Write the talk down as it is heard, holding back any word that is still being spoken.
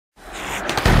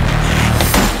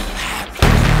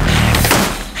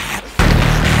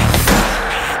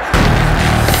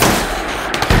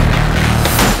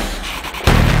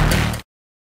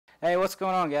Hey, what's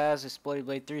going on, guys? It's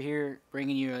Bloodyblade3 here,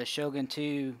 bringing you a Shogun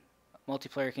 2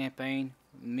 multiplayer campaign.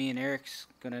 Me and Eric's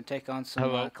gonna take on some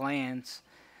Hello. clans.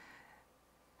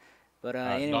 But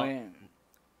Not anyway,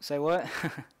 say what?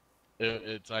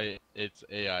 it's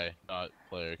AI, not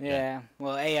player. Yeah,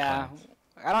 well, AI. Clans.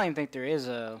 I don't even think there is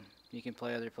a. You can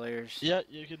play other players. Yeah,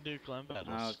 you can do clan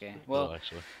battles. Oh, okay. Pretty Well, cool,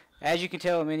 actually. as you can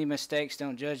tell, many mistakes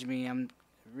don't judge me. I'm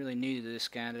really new to this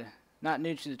kind of. Not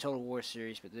new to the Total War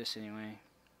series, but this anyway.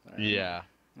 But, Yeah.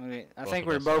 Okay, I Both think of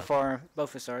we're us both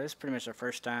of us are. This is pretty much our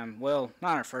first time. Well,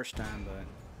 not our first time, but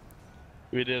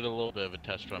We did a little bit of a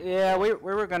test run. yeah, before.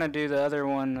 we were gonna do the other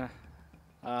one.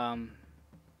 Um,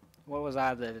 what was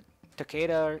I? The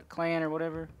Takeda clan or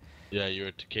whatever. Yeah, you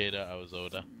were Takeda, I was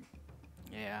Oda.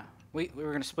 Yeah, we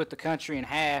were gonna split the country in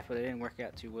half, but it didn't work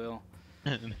out too well.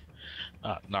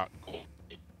 Not cool.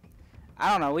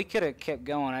 I don't know. We could have kept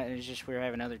going. It's just we were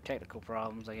having other technical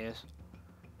problems, I guess.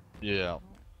 Yeah.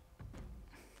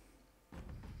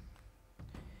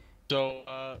 So,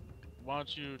 why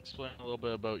don't you explain a little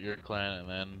bit about your clan, and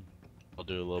then I'll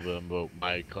do a little bit about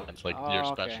my clans, like your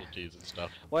Okay. specialties and stuff.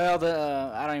 Well, I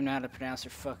don't even know how to pronounce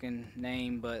their fucking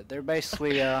name, but they're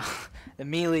basically the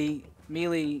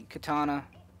melee katana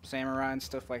samurai and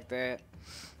stuff like that.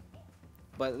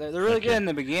 But they're really good in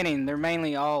the beginning. They're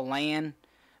mainly all land,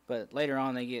 but later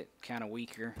on they get kind of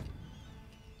weaker.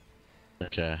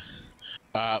 Okay.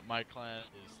 My clan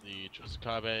is the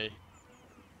Chosokable,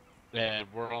 and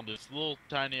we're on this little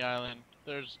tiny island.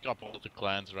 There's a couple other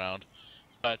clans around,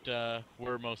 but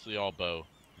we're mostly all bow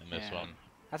in this one.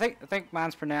 I think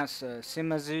mine's pronounced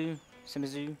Shimazu.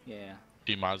 Shimazu, yeah.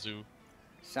 Shimazu.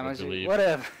 Shimazu,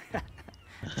 whatever.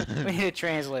 We need a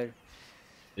translator.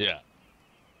 Yeah.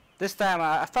 This time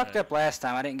I fucked up last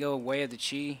time. I didn't go way of the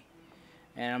chi,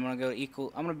 and I'm gonna go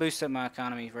equal. I'm gonna boost up my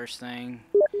economy first thing.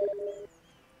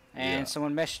 And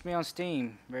someone messaged me on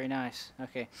Steam. Very nice.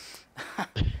 Okay.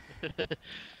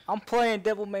 I'm playing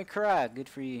Devil May Cry. Good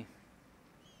for you.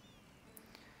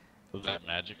 Was that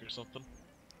magic or something?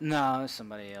 No, it's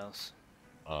somebody else.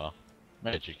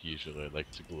 Magic usually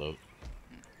likes to gloat.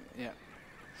 Yeah.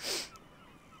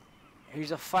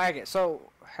 Here's a faggot.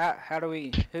 So how do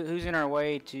we? Who's in our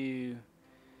way to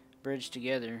bridge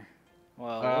together?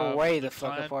 Well, we're way the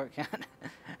fuck apart, kind of.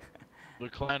 The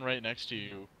clan right next to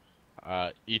you,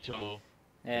 Ito.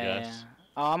 Yeah.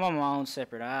 Oh, I'm on my own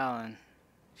separate island.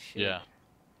 Shit. Yeah.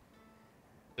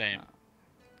 Same.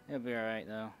 It'll be alright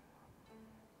though.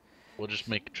 We'll just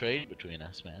make a trade between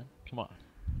us, man. Come on.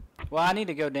 Well, I need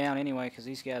to go down anyway because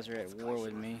these guys are at war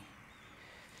with me.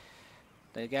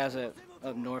 The guys up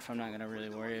north I'm not gonna really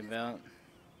worry about.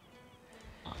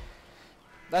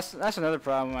 That's another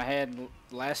problem I had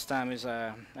last time is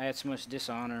I had so much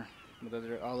dishonor with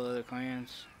all the other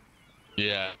clans.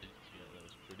 Yeah, that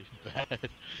was pretty bad.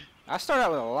 I start out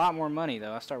with a lot more money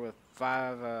though. I start with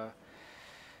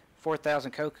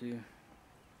 4,000 koku.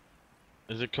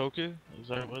 Is it Koku? Is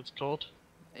that what it's called?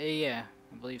 Yeah,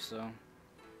 I believe so.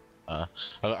 I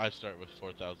start with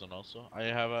 4,000 also. I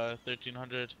have a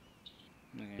 1,300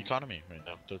 economy right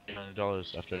now.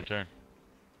 $1,300 after a turn.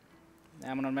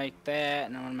 I'm gonna make that,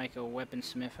 and I'm gonna make a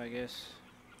weaponsmith, I guess.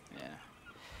 Yeah.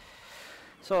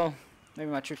 So maybe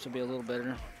my troops will be a little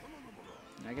better.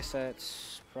 I guess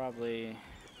that's probably.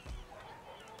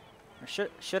 Or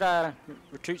should I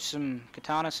recruit some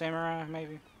katana samurai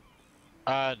maybe?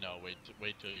 No. Wait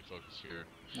till you focus your.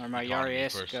 Or my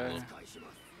Yari-esque. Alright,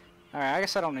 I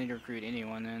guess I don't need to recruit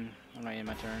anyone then. I'm not in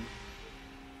my turn.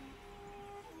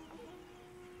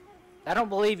 I don't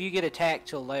believe you get attacked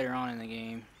till later on in the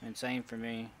game, and same for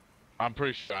me. I'm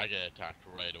pretty sure I get attacked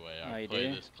right away. I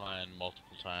played this clan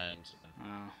multiple times.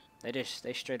 They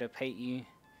straight up hate you.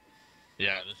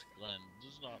 Yeah, this clan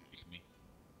does not like me.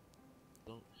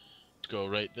 So, let's go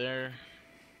right there.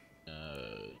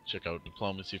 Check out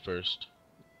diplomacy first.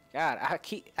 God, I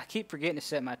keep forgetting to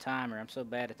set my timer. I'm so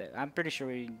bad at that. I'm pretty sure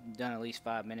we've done at least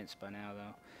 5 minutes by now,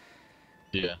 though.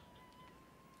 Yeah.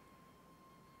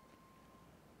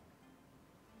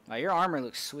 Oh, your armor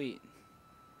looks sweet.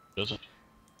 Does it?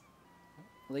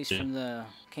 At least from the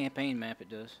campaign map, it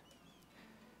does.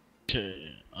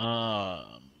 Okay.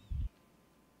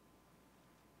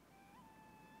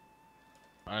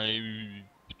 I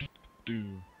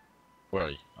do. Where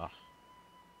are you?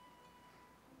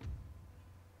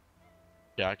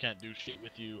 Yeah, I can't do shit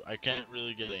with you. I can't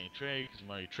really get any trade because I'm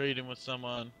already trading with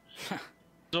someone.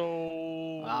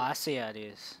 So. I see how it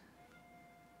is.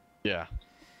 Yeah.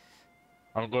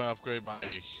 I'm going to upgrade my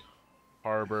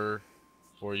harbor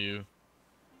for you.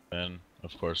 And,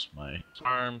 of course, my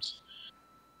farms.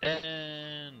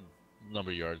 And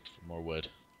lumber yards for more wood.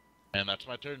 And that's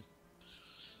my turn.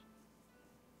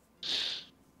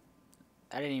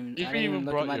 You I didn't even look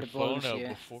at brought my your phone deploys out yet.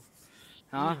 before.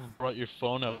 You Huh? even brought your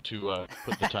phone out to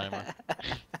put the timer.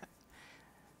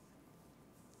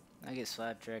 I get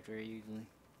sidetracked very easily.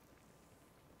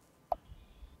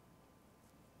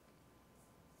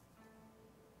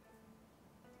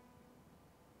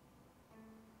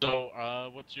 So,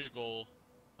 what's your goal,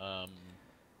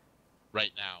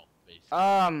 right now,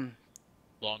 basically?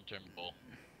 Long-term goal.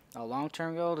 A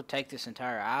long-term goal to take this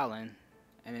entire island,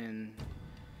 and then,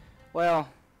 well,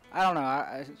 I don't know.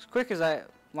 As quick as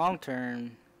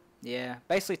long-term, yeah,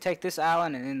 basically take this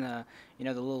island and then the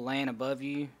little land above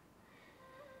you,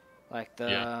 like the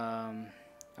Yeah.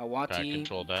 Awati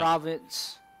Control that.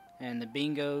 province and the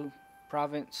Bingo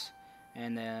province,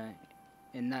 and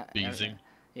that. Beezing.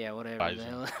 Yeah, whatever the Bison.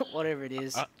 hell, whatever it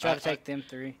is. Try to take them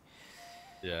three.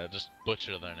 Yeah, just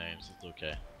butcher their names. It's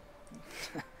okay.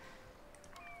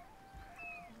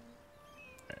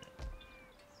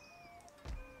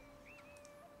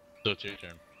 So it's your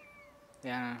turn.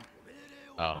 Yeah.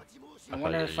 Oh, I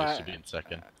wonder if used to be in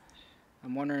second.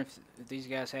 I'm wondering if these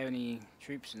guys have any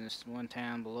troops in this one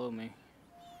town below me.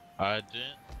 I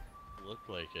didn't look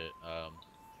like it.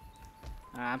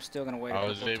 I'm still gonna wait a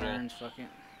couple turns. Fuck it.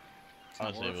 I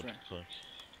was able to click.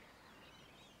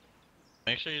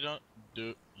 Make sure you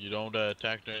don't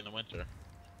attack during the winter.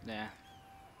 Yeah.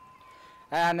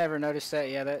 I never noticed that.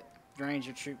 Yeah, that drains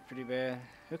your troop pretty bad.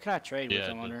 Who can I trade with?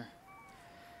 I wonder.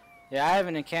 Yeah, I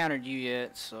haven't encountered you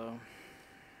yet, so.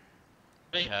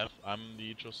 They have. I'm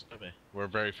the Chosokable. We're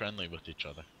very friendly with each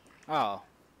other. Oh.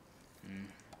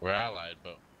 We're allied,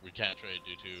 but we can't trade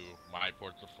due to my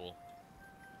ports are full.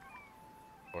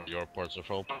 Or your ports are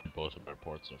full. Both of our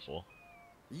ports are full.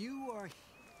 You are.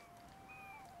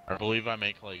 I believe I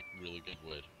make like really good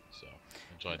wood, so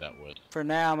enjoy that wood. For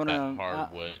now, I'm gonna. That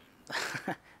hardwood.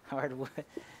 Hardwood.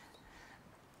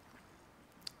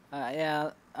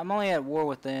 Yeah, I'm only at war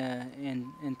with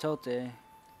in Tote.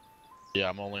 Yeah,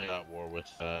 I'm only at war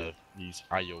with these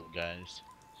Ayo guys.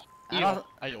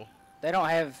 Ayo. They don't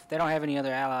have any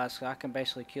other allies, so I can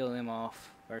basically kill them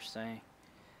off first thing.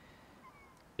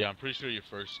 Yeah, I'm pretty sure your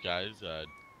first guys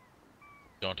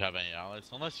don't have any allies,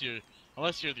 unless you're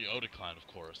the Oda clan, of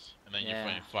course, and then you're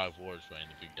fighting 5 wars right in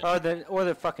the beginning. Or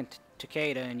the fucking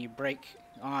Takeda, and you break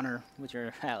honor with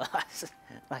your allies,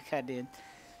 like I did.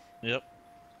 Yep.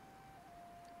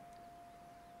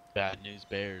 Bad news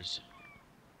bears.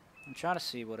 I'm trying to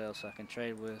see what else I can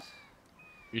trade with.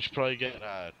 You should probably get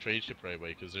trade ship right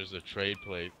away, because there's a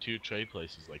two trade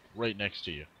places like right next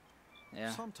to you. Yeah.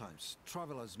 Sometimes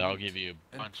travelers I'll give you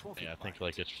a bunch. I think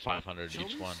like it's 500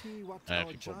 each one. And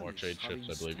if you put more trade ships,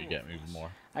 I believe you get even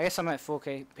more. I guess I'm at full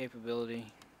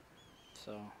capability,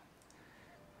 so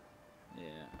yeah.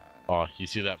 Oh, you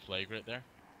see that flag right there?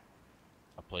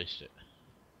 I placed it.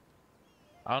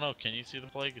 I don't know. Can you see the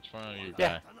flag? It's in front of you.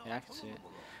 Yeah, I can see it.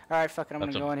 All right, fuck it. I'm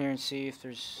gonna go in here and see if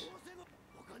there's.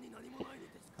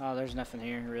 Oh, there's nothing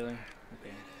here really.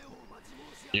 Okay.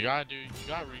 You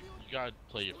gotta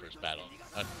play your first battle.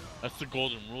 That's the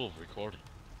golden rule of recording.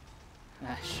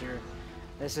 Sure.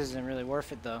 This isn't really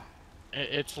worth it though.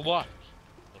 It's luck.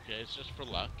 Okay, it's just for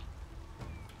luck.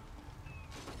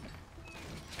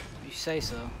 You say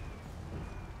so.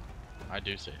 I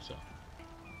do say so.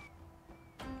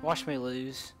 Watch me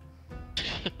lose.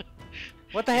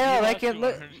 What the hell? They can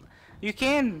look. You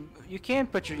can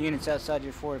put your units outside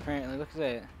your fort apparently. Look at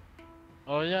that.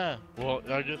 Oh yeah. Well,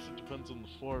 I guess it depends on the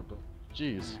fort, but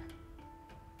jeez.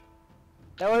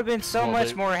 That would have been so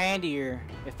much more handier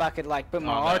if I could like put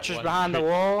my archers behind the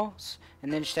walls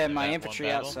and then just have my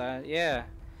infantry outside. Yeah.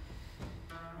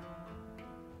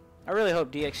 I really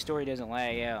hope DX story doesn't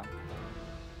lag out.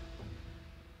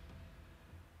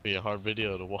 Be a hard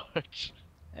video to watch.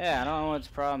 Yeah, I don't know what the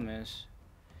problem is.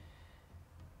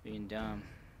 Being dumb.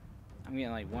 I'm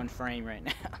getting like 1 frame right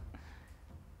now.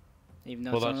 Even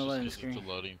though it's on the loading screen. It's a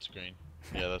loading screen.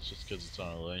 Yeah, that's just because it's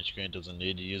on a loading screen. It doesn't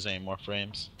need to use any more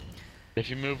frames. If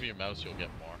you move your mouse, you'll get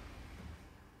more.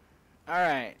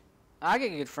 Alright. I get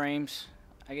good frames.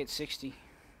 I get 60.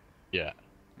 Yeah.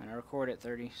 And I record at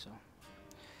 30, so.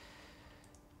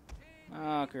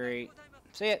 Oh, great.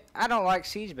 See, I don't like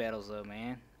siege battles, though,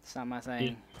 man. It's not my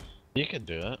thing. You can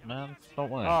do it, man. Don't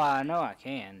worry. Oh, I know I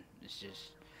can. It's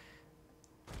just...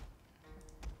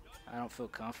 I don't feel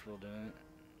comfortable doing it.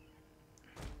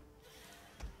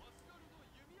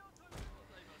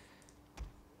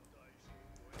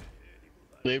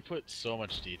 They put so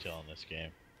much detail in this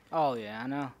game. Oh, yeah, I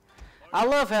know. I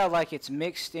love how, like, it's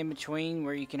mixed in between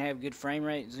where you can have good frame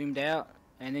rate zoomed out,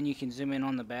 and then you can zoom in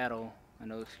on the battle. I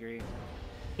know it's great.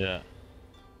 Yeah.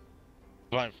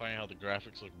 I find funny how the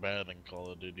graphics look better than Call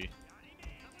of Duty.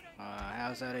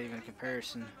 How's that even a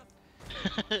comparison?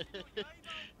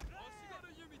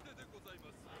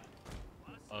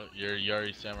 Oh, your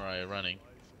Yari Samurai are running.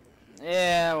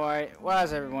 Yeah, why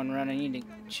is everyone running? You need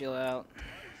to chill out.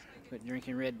 Quit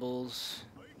drinking Red Bulls.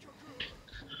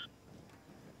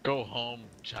 Go home,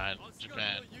 China,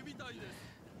 Japan.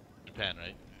 Japan,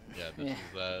 right? Yeah, this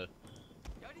is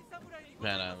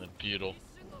Japan Island, feudal,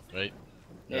 right?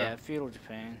 Yeah, feudal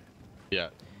Japan. Yeah,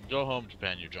 go home,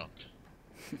 Japan. You're drunk.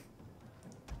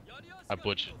 I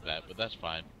butchered that, but that's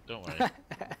fine. Don't worry.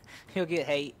 He'll get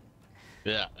hate.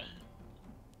 Yeah.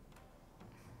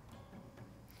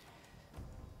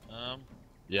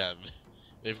 Yeah,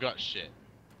 they've got shit.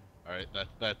 All right,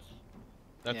 that's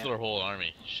Yeah. their whole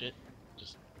army. Shit,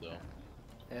 just though.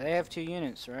 Yeah, they have 2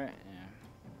 units, right? Yeah.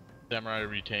 Samurai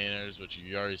retainers, which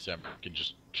you already samurai can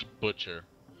just butcher,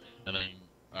 and then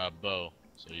bow.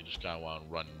 So you just kind of want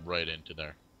to run right into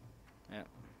there. Yeah.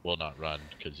 Well, not run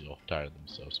because you'll tire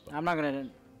themselves. But I'm not gonna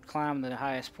climb the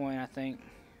highest point. I think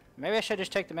maybe I should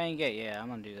just take the main gate. Yeah, I'm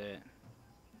gonna do that.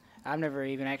 I've never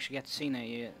even actually got to see that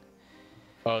yet.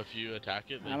 oh, if you attack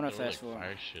it, they I'm gonna throw, fast like, forward.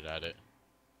 fire shit at it.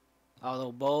 Oh,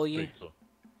 they'll bowl you. Pretty cool.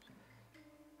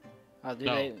 Oh, do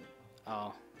No. they?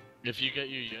 Oh, If you get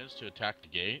your units to attack the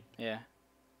gate, yeah.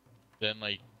 then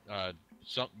like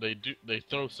they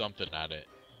throw something at it.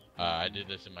 I did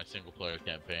this in my single player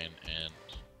campaign, and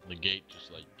the gate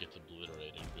just like gets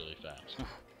obliterated really fast.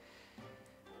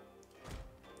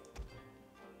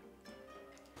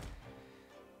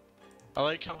 I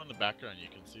like how in the background you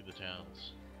can see the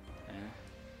towns.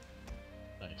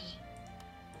 Yeah. Nice.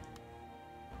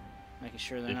 Making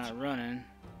sure they're It's- not running.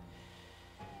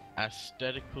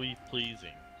 Aesthetically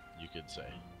pleasing, you could say.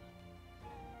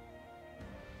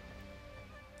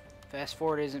 Fast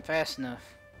forward isn't fast enough.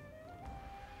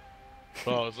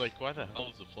 Well, I was like, why the hell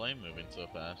is the flame moving so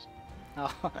fast?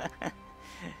 Oh.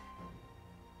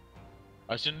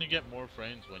 I shouldn't get more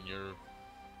frames when you're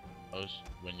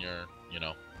you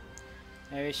know,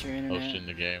 Maybe it's your internet. hosting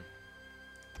the game.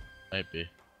 Might be.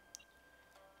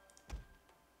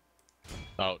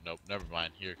 Oh, nope, never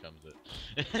mind. Here comes it.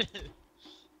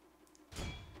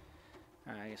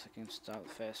 Alright, I guess I can stop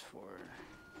the fast forward.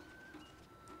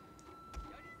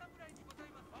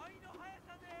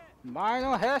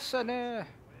 Mino Hesane!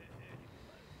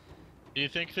 Do you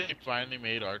think they finally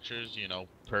made archers, you know,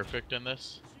 perfect in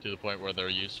this? To the point where they're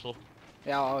useful?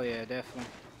 Yeah, oh yeah, definitely.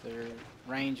 Their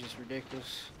range is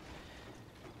ridiculous.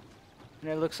 And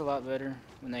it looks a lot better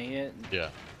when they hit. And Yeah.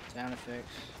 sound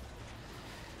effects.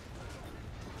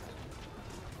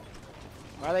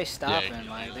 Why are they stopping?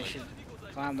 Like, they should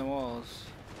climb the walls.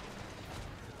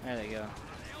 There they go.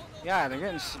 Yeah, they're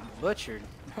getting butchered.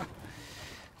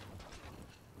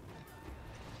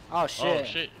 Oh shit. Oh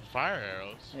shit, fire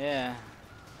arrows. Yeah,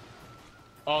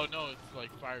 Oh no, it's like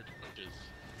fire torches.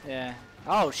 yeah.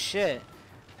 Oh shit.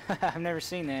 I've never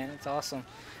seen that. It's awesome.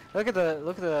 Look at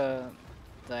the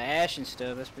ash and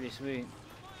stuff. That's pretty sweet.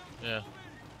 Yeah.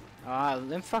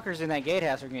 Them fuckers in that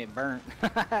gatehouse are gonna get burnt.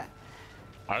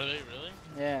 Are they really?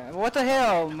 Yeah. What the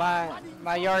hell? My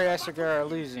Yari Asugar are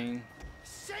losing.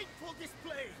 Shameful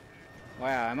display.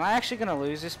 Wow. Am I actually gonna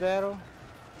lose this battle?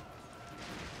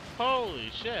 Holy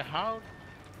shit, how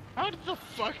the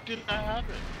fuck did that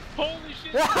happen? Holy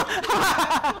shit!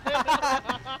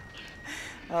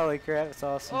 Holy crap! It's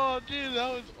awesome. Oh dude,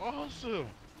 that was awesome!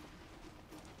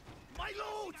 My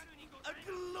lord, a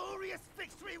glorious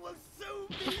victory will soon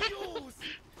be yours.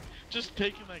 Just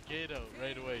taking that gate out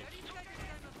right away.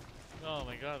 Oh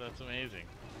my god, that's amazing.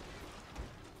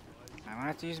 I'm gonna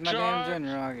have to use my Charge! damn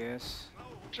general, I guess.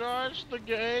 Charge the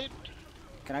gate!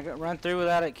 Can I run through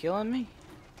without it killing me?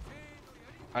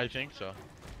 I think so.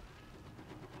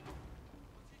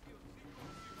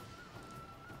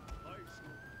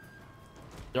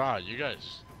 God, you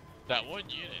guys, that one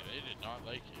unit, they did not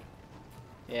like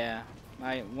you. Yeah.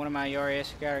 One of my Yari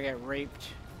Asugar got raped.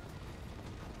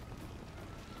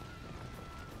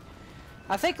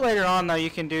 I think later on though you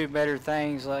can do better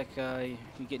things like you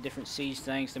get different siege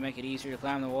things to make it easier to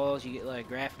climb the walls. You get like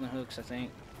grappling hooks, I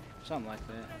think, something like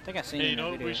that. I think I seen. Hey, it you in a know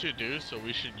what video. we should do? So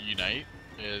we should unite.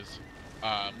 Is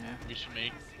we should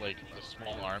make like a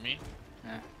small army.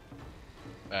 Yeah.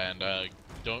 And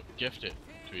don't gift it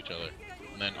to each other.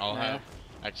 And then I'll have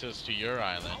access to your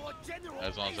island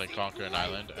as long as I conquer an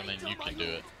island, and then you can do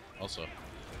it also.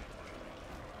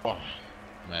 Oh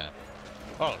man.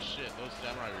 Oh shit, those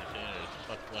samurai retainers.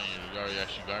 Fuck playing your Yari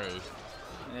Ashigarus.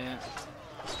 Yeah.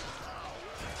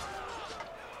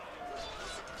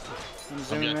 I'm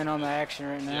zooming in on the action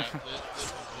right now. Yeah, this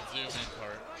is the zoom in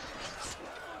part.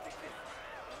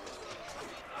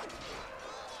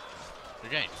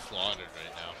 You're getting slaughtered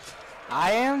right now.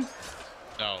 I am?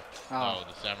 No, Oh. no,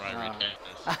 the samurai I retainers.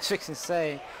 was fixing to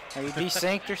say, are you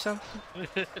desynced or something?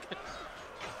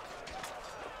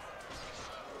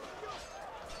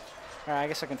 Alright, I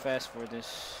guess I can fast forward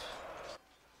this.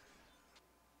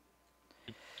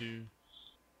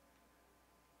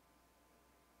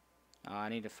 Oh, I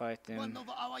need to fight them. One of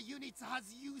our units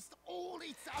has used all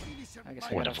its ammunition. I guess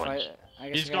my I gotta lord. fight. I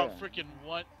guess He's I got gotta, freaking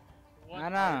one I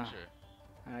know. archer.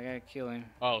 I gotta kill him.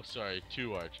 Oh, sorry,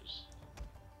 2 archers.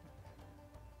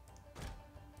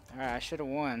 Alright, I should have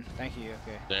won. Thank you.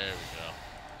 Okay. There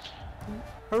we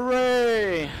go.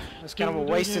 Hooray! It's kind of a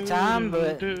waste of time,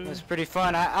 but it was pretty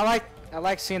fun. I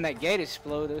like seeing that gate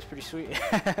explode. It was pretty sweet.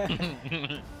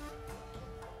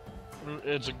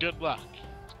 It's a good luck.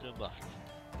 It's good luck.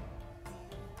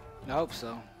 I hope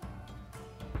so.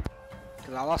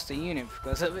 Cause I lost a unit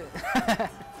because of it.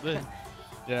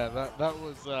 Yeah, that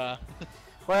was Well,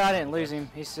 I didn't lose him.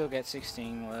 He still got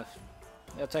 16 left.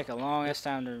 It'll take a long ass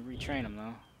time to retrain him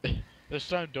though. This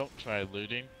time don't try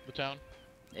looting the town.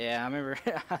 Yeah, I remember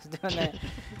I was doing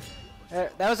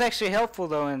that. That was actually helpful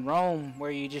though in Rome,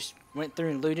 where you just went through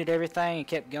and looted everything and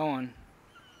kept going.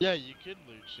 Yeah, you could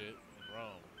loot shit in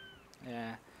Rome.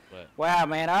 Yeah. But Wow,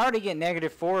 man, I already get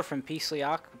 -4 from peacefully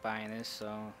occupying this,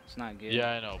 so it's not good.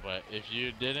 yeah, I know, but if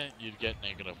you didn't, you'd get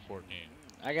 -14.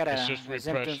 I gotta It's just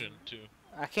exempt repression him. too.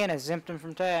 I can't exempt him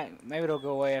from tax. Maybe it'll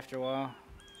go away after a while.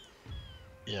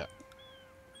 Yeah.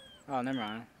 Oh, never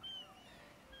mind.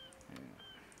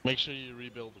 Make sure you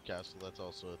rebuild the castle. That's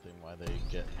also a thing why they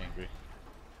get angry.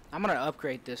 I'm gonna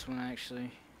upgrade this one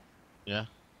actually. Yeah.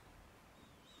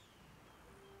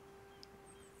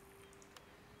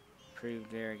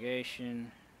 Improved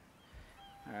irrigation.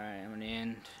 Alright, I'm gonna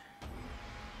end.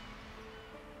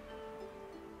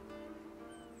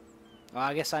 Oh,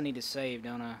 I guess I need to save,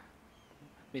 don't I?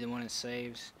 Be the one that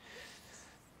saves.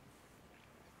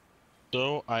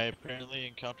 So I apparently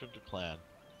encountered a clan.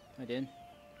 I did.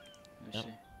 Let's Yep.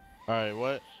 see. All right,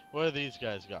 what do these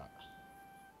guys got?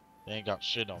 They ain't got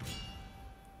shit on me.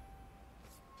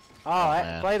 Oh,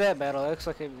 man. play that battle. That looks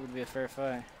like it would be a fair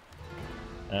fight.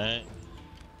 All right.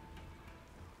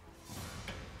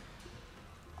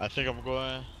 I think I'm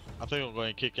going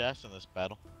to kick ass in this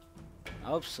battle. I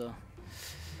hope so.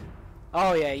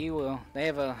 Oh yeah, you will. They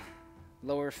have a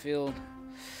lower field.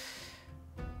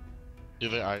 Do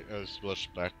they? I splash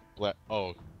back.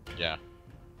 Oh, yeah.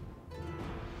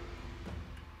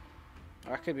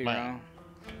 I could be My- wrong.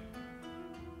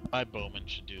 My bowman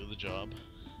should do the job.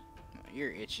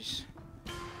 You're itches.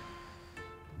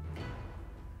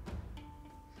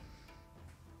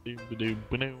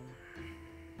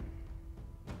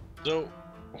 So,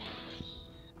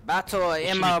 Battle of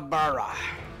Imabara.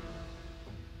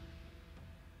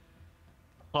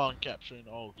 upon capturing,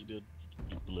 oh, he did.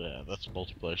 Yeah, that's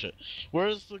multiplayer shit.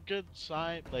 Where's the good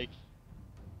side, like,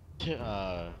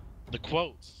 the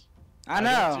quotes? I don't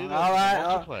know. see those All in right.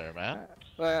 multiplayer, man.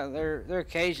 Well, they're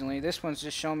occasionally. This one's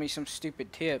just showing me some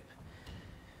stupid tip.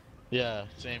 Yeah,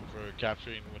 same for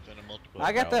capturing within a multiplayer.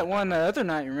 I got that battle. one the other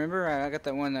night. Remember? I got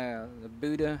that one, the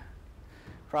Buddha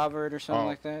proverb or something Oh.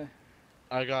 like that.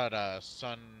 I got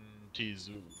Sun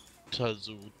Tizu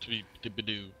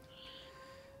Tibidu.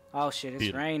 Oh shit! It's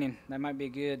Peter. raining. That might be a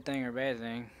good thing or a bad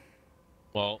thing.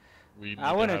 Well, we.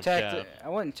 I wouldn't need to have attack. cap. I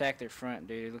wouldn't attack their front,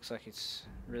 dude. It looks like it's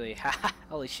really high.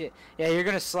 Holy shit! Yeah, you're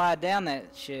gonna slide down that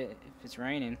shit if it's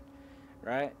raining,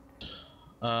 right?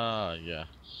 Yeah.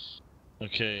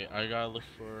 Okay, I gotta look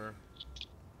for.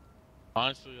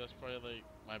 Honestly, that's probably like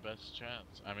my best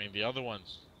chance. I mean, the other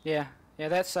ones. Yeah. Yeah,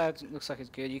 that side looks like it's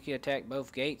good. You could attack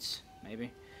both gates,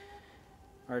 maybe.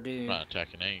 Or do I'm not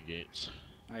attacking any gates.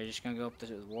 Are you just gonna go up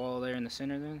the wall there in the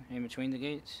center then, in between the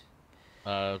gates?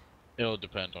 It'll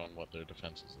depend on what their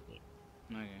defenses are like.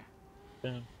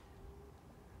 Okay.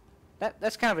 Yeah.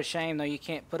 That's kind of a shame though. You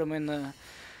can't put them in the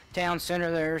town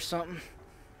center there or something.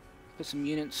 Put some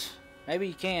units. Maybe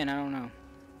you can. I don't know.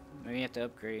 Maybe you have to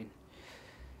upgrade.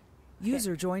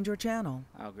 User joined your channel.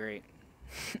 Oh great.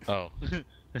 Oh.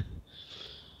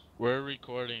 We're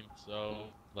recording, so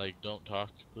like, don't talk,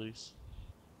 please.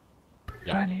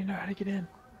 Yeah. I need to know how to get in.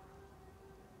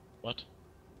 What?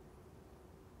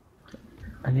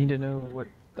 I need to know what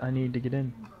I need to get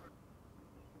in.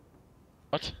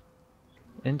 What?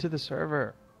 Into the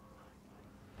server.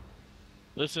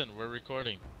 Listen, we're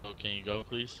recording. So can you go,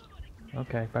 please?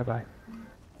 Okay, bye bye.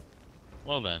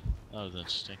 Well then, that was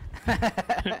interesting.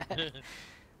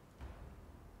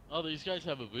 Oh, these guys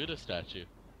have a Buddha statue.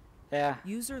 Yeah.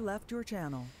 User left your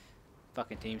channel.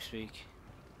 Fucking TeamSpeak.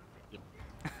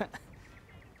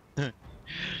 That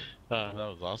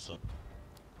was awesome.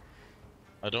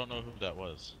 I don't know who that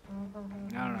was.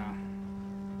 I don't know.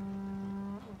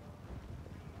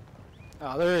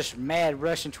 Oh, they're just mad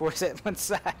rushing towards that one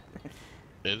side.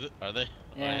 Is it? Are they? Yeah.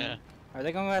 Oh, yeah. Are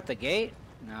they going to go out the gate?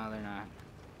 No, they're not.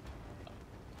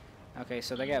 Okay,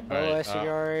 so they got Boa Alright,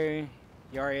 Esagari,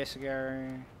 Yari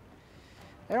Esagari.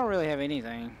 They don't really have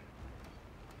anything.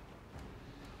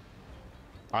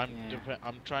 I'm Yeah.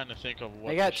 I'm trying to think of what.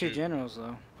 They got to two shoot. generals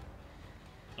though.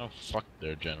 Oh fuck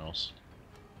their generals.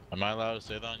 Am I allowed to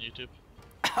say that on YouTube?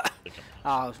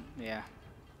 Oh, yeah.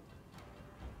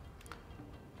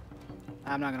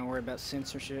 I'm not gonna worry about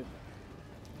censorship.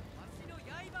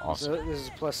 Awesome. So this is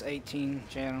plus 18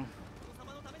 channel.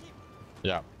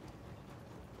 Yeah.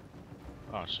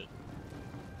 Oh shit.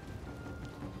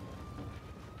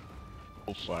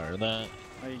 We'll fire that.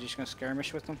 Are you just gonna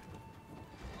skirmish with them?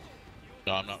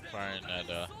 No, I'm not firing at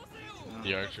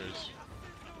the archers.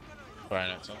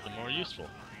 Firing at something more useful.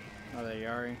 Oh, the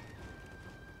Yari.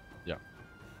 Yeah.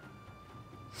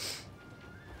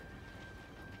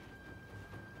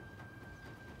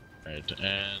 Right,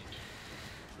 and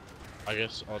I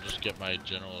guess I'll just get my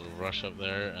general to rush up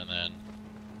there, and then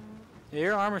Yeah,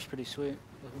 your armor's pretty sweet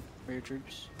for your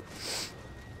troops. It's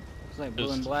like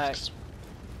blue and black.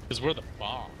 Because we're the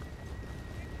bomb.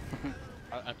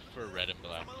 I prefer red and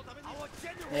black. Our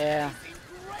general Yeah. is in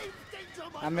grave danger,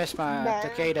 my I miss my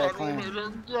Takeda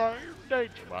clan.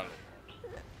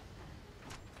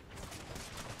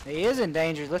 He is in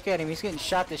danger. Look at him. He's getting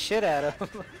shot the shit out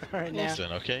of right now.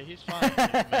 Listen, okay, he's fine.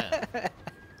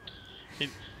 He's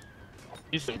a man.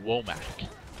 He's the Womack.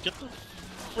 Get the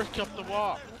frick up the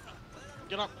wall.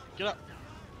 Get up, get up.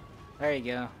 There you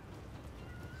go.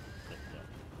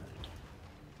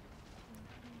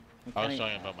 I was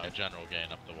talking about my general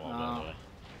getting up the wall, by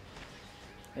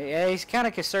the way. Yeah, he's kind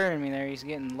of concerning me there. He's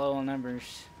getting low on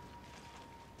numbers.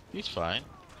 He's fine.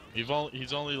 He's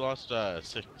only lost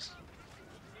 6.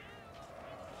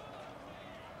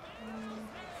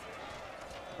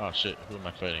 Oh shit, who am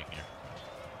I fighting here?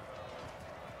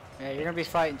 Yeah, you're gonna be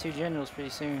fighting 2 generals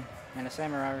pretty soon, and a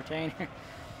samurai retainer.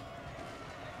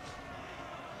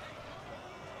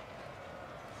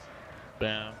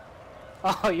 Bam.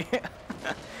 Oh yeah,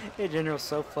 your general's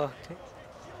so fucked.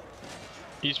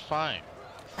 He's fine.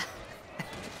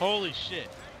 Holy shit.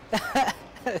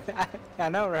 I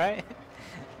know, right?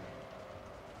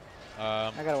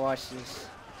 Um, I gotta watch this.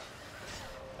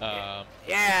 um,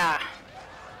 Yeah.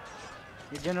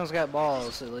 Your general's got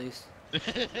balls, at least. oh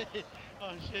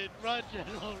shit, run,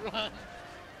 General, run!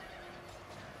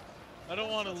 I don't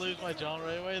want to lose my general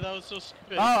right away, that was so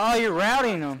stupid. Oh, you're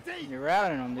routing them. You're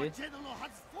routing them, Our dude. general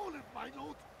has fallen, my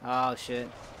lord. Oh, shit.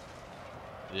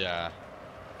 Yeah,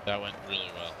 that went really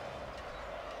well.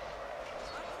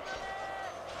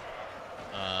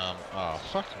 Oh,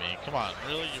 fuck me, come on,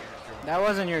 really? That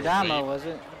wasn't your Damo, was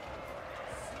it?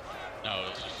 No, it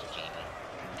was just a general.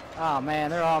 Oh, man,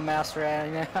 they're all mouse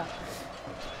routing now.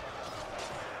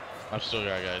 I've still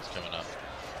got guys coming up.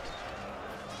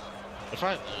 If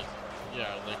I lose,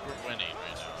 yeah, like we're winning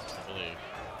right now, I believe.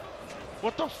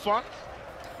 What the fuck?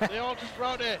 They all just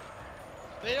routed.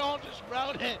 They all just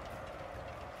routed.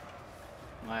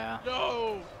 Wow.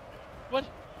 No. What?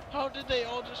 How did they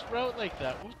all just route like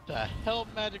that? What the hell,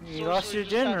 magic? You lost your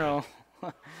general.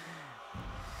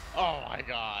 Oh my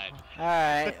god.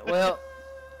 Alright, well,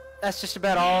 that's just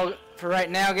about all for right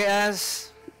now,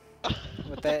 guys.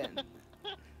 With that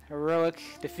heroic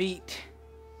defeat.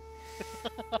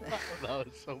 That was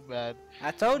so bad.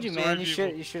 I told you, I'm man, sorry, you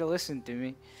people. should have listened to me.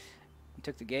 You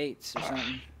took the gates or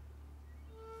something.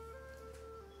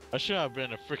 I should have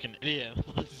been a freaking idiot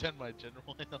and sent my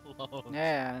general in alone.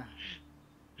 Yeah.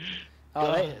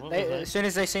 Oh, What they was as soon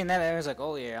as they seen that, they was like,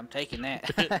 "Oh yeah, I'm taking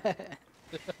that."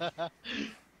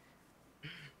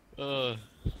 All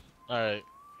right.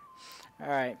 All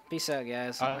right, peace out,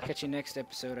 guys. I'll catch you next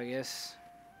episode, I guess.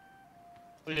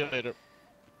 See you later.